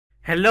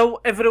Hello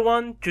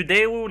everyone,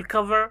 today we will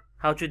cover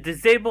how to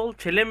disable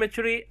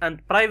telemetry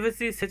and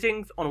privacy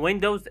settings on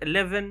Windows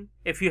 11.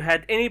 If you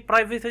had any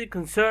privacy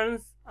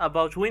concerns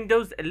about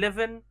Windows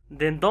 11,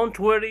 then don't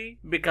worry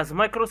because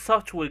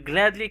Microsoft will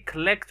gladly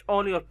collect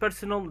all your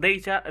personal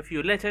data if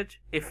you let it.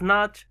 If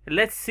not,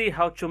 let's see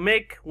how to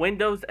make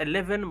Windows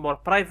 11 more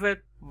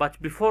private. But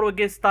before we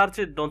get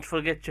started, don't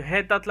forget to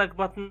hit that like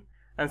button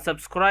and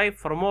subscribe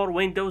for more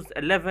Windows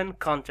 11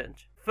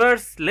 content.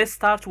 First, let's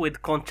start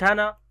with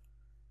Cortana.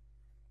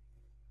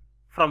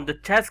 From the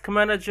Task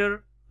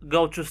Manager,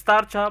 go to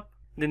Startup,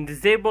 then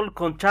disable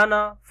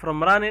Cortana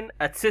from running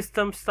at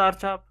System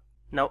Startup.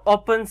 Now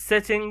open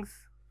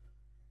Settings,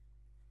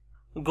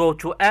 go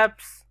to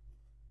Apps,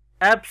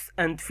 Apps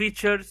and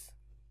Features,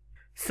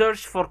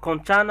 search for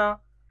Cortana,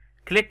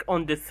 click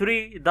on the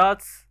three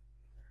dots,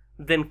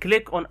 then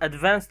click on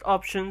Advanced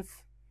Options.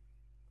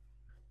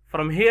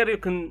 From here you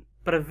can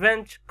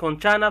prevent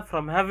Cortana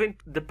from having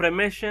the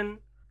permission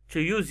to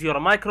use your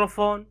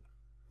microphone,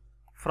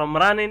 from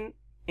running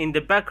in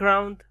the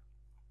background,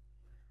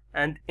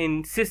 and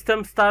in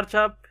System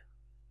Startup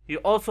you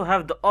also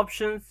have the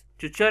options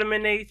to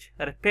terminate,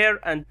 repair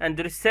and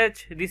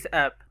reset this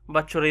app,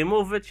 but to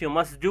remove it you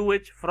must do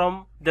it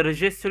from the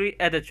registry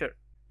editor.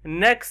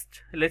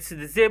 Next, let's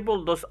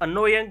disable those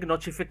annoying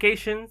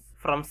notifications.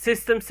 From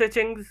System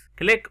Settings,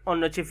 click on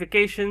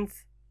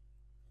Notifications.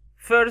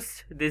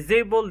 First,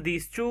 disable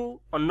these two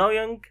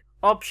annoying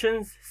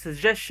options,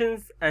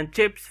 suggestions and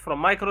tips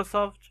from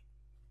Microsoft.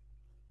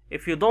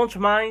 If you don't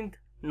mind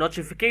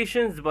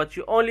notifications but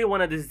you only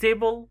want to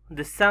disable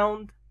the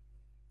sound,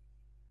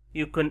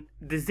 you can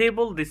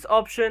disable this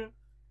option.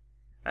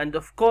 And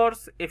of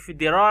course, if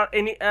there are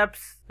any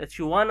apps that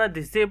you want to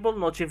disable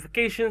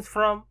notifications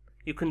from,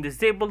 you can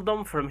disable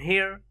them from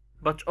here.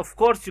 But of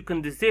course you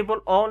can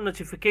disable all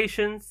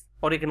notifications,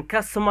 or you can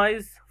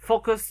customize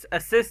Focus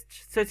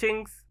Assist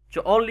settings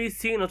to only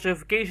see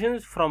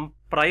notifications from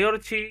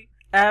priority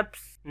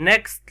apps.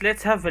 Next,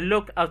 let's have a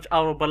look at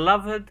our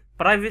beloved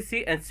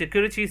privacy and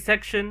security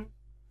section.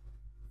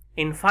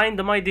 In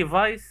Find My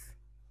Device,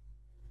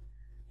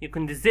 you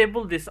can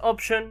disable this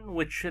option,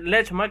 which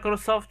lets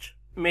Microsoft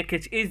make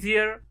it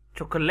easier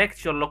to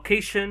collect your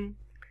location.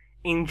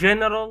 In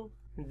general,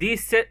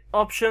 these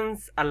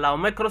options allow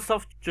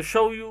Microsoft to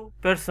show you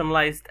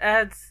personalized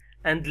ads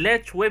and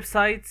let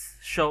websites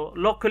show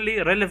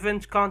locally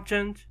relevant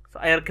content. So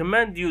I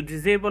recommend you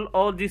disable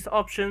all these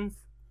options.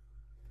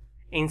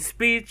 In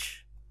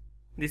Speech,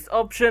 this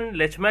option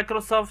lets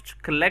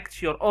Microsoft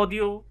collect your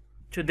audio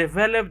to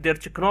develop their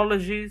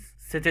technologies,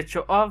 set it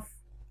to off.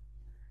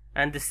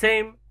 And the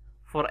same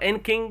for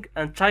Inking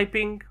and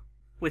Typing,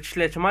 which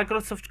lets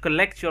Microsoft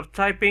collect your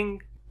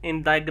typing.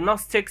 In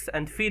Diagnostics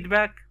and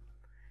Feedback,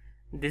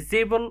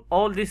 disable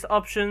all these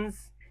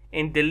options.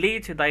 In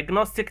Delete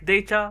Diagnostic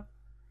Data,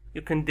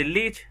 you can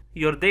delete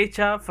your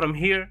data from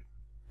here.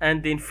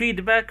 And in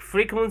Feedback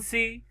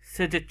Frequency,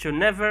 set it to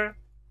Never.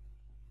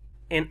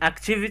 In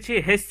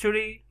Activity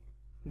History,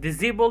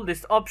 disable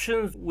these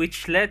options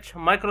which let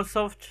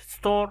Microsoft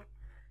store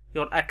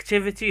your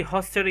activity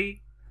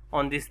history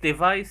on this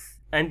device,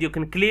 and you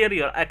can clear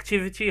your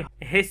activity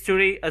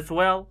history as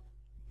well.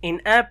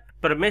 In App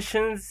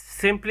Permissions,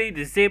 simply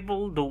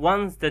disable the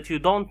ones that you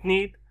don't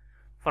need.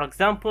 For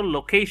example,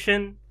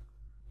 location.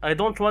 I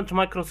don't want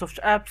Microsoft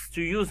apps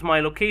to use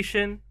my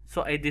location,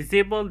 so I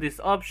disable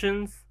these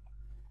options.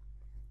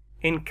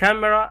 In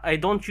camera, I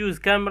don't use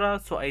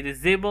camera, so I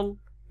disable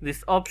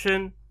this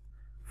option.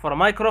 For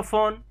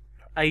microphone,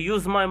 I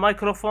use my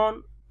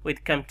microphone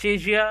with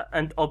Camtasia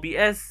and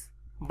OBS,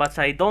 but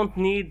I don't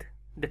need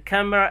the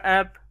camera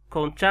app,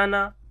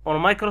 Cortana or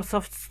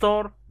Microsoft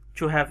Store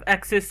to have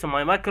access to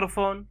my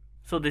microphone,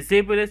 so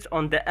disable it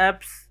on the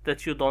apps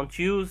that you don't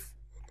use.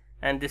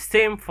 And the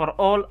same for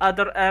all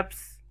other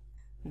apps,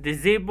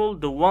 disable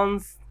the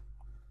ones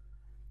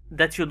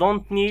that you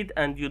don't need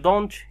and you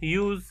don't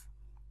use.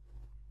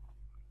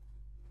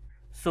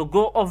 So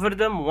go over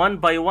them one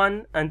by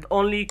one and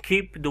only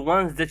keep the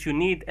ones that you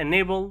need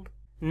enabled.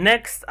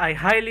 Next, I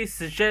highly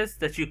suggest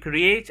that you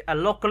create a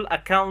local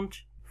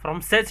account.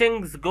 From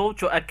Settings, go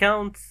to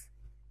Accounts.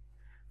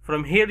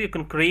 From here you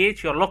can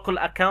create your local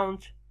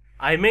account.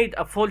 I made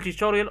a full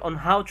tutorial on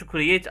how to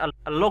create a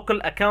local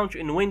account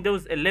in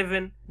Windows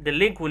 11. The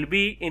link will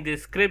be in the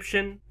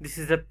description. This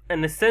is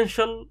an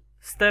essential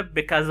step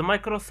because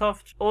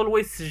Microsoft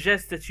always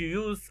suggests that you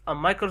use a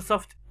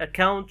Microsoft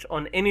account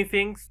on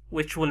anything,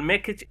 which will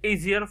make it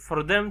easier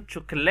for them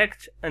to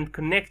collect and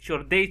connect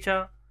your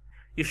data.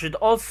 You should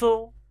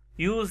also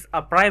use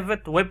a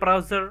private web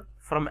browser.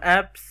 From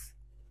Apps,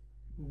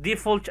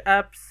 Default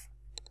Apps,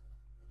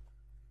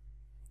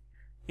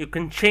 you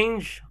can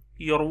change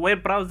your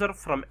web browser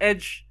from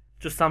Edge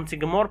to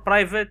something more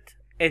private.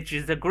 Edge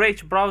is a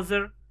great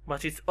browser,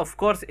 but of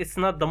course it's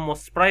not the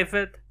most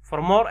private.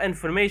 For more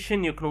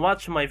information, you can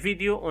watch my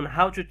video on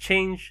how to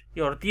change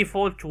your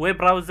default web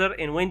browser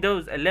in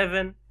Windows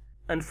 11.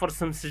 And for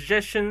some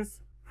suggestions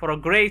for a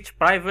great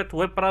private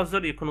web browser,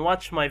 you can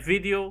watch my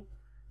video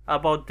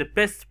about the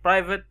best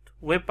private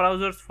web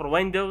browsers for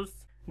Windows.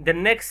 The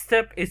next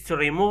step is to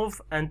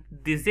remove and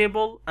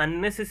disable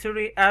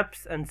unnecessary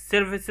apps and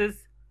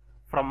services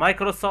from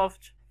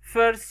Microsoft.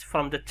 First,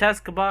 from the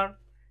taskbar,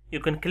 you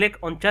can click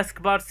on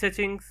taskbar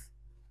settings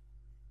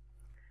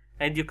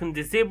and you can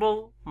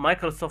disable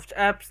Microsoft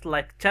apps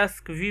like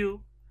Task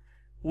View,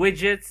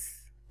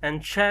 widgets,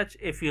 and chat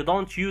if you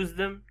don't use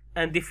them.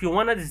 And if you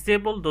want to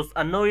disable those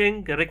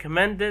annoying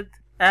recommended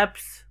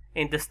apps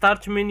in the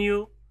start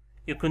menu,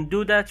 you can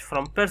do that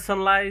from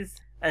personalize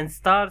and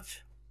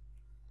start.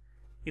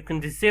 You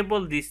can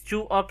disable these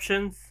two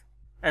options,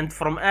 and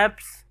from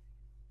apps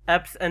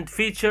and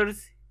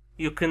features,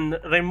 you can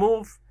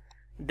remove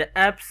the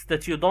apps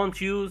that you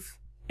don't use.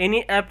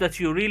 Any app that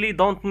you really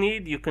don't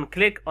need, you can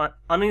click on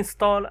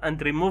uninstall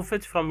and remove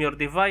it from your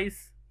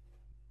device.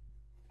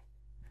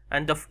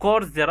 And of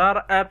course, there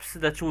are apps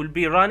that will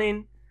be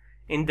running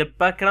in the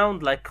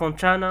background like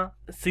Cortana,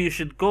 so you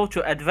should go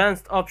to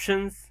advanced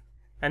options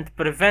and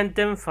prevent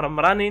them from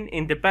running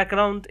in the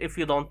background if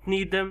you don't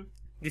need them.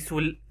 This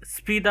will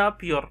speed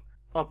up your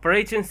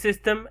operating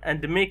system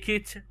and make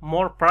it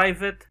more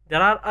private.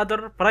 There are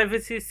other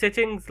privacy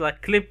settings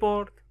like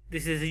Clipboard.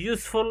 This is a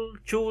useful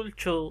tool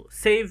to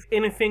save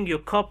anything you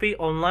copy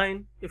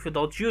online. If you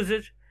don't use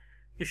it,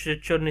 you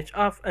should turn it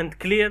off and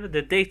clear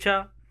the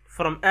data.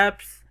 From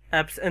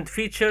apps and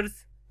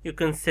features, you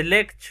can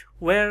select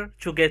where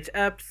to get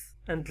apps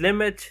and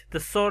limit the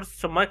source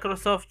to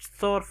Microsoft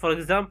Store, for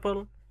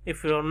example,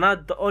 if you're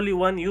not the only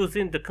one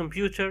using the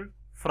computer.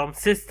 From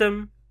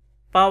system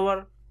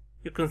power,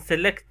 you can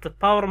select the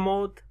power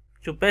mode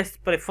to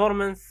best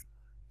performance,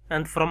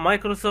 and from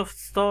Microsoft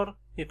Store,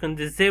 you can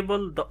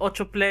disable the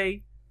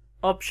autoplay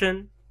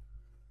option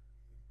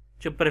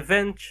to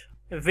prevent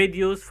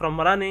videos from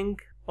running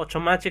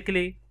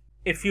automatically.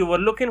 If you were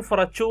looking for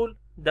a tool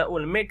that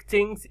will make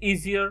things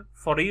easier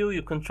for you,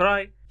 you can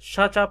try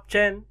Shut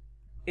 10.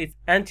 It's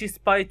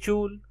anti-spy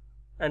tool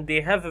and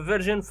they have a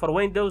version for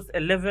Windows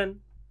 11.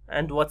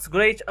 And what's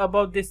great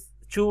about this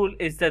tool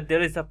is that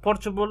there is a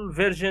portable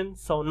version,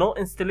 so no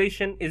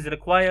installation is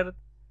required.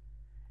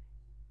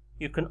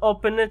 You can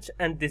open it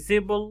and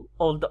disable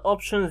all the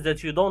options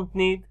that you don't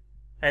need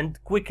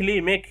and quickly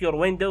make your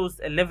Windows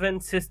 11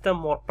 system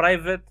more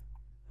private.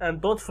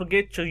 And don't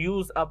forget to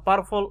use a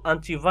powerful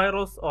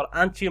antivirus or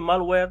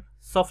anti-malware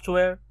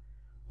software.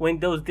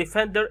 Windows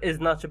Defender is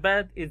not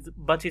bad,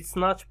 but it's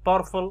not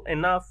powerful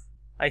enough.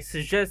 I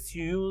suggest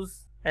you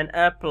use an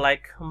app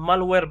like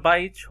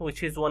Malwarebytes,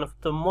 which is one of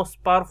the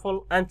most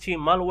powerful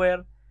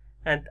anti-malware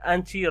and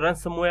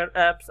anti-ransomware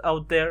apps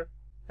out there.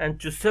 And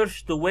to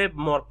search the web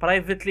more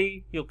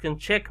privately, you can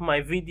check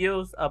my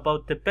videos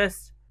about the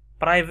best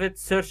private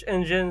search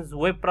engines,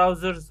 web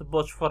browsers,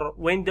 both for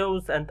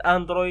Windows and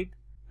Android.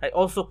 I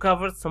also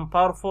covered some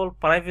powerful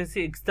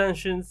privacy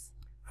extensions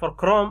for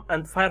Chrome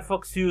and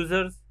Firefox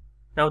users.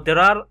 Now there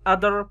are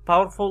other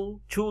powerful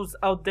tools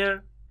out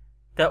there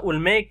that will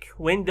make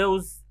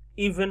Windows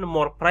even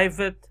more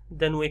private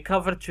than we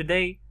covered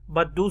today,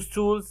 but those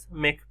tools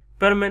make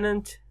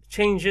permanent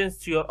changes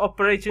to your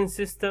operating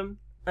system,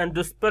 and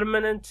those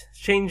permanent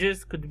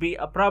changes could be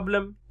a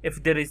problem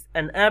if there is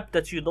an app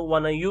that you don't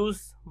want to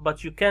use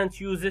but you can't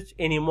use it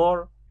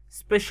anymore,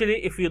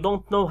 especially if you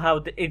don't know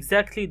how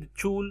exactly the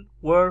tool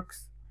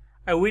works.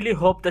 I really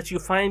hope that you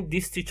find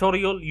this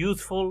tutorial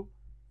useful.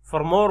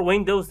 For more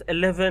Windows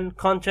 11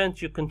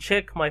 content, you can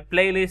check my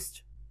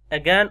playlist.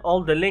 Again,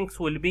 all the links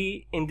will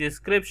be in the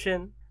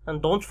description. And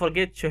don't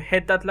forget to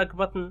hit that like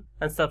button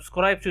and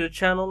subscribe to the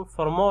channel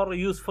for more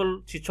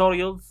useful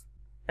tutorials.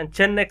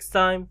 Until next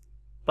time,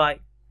 bye.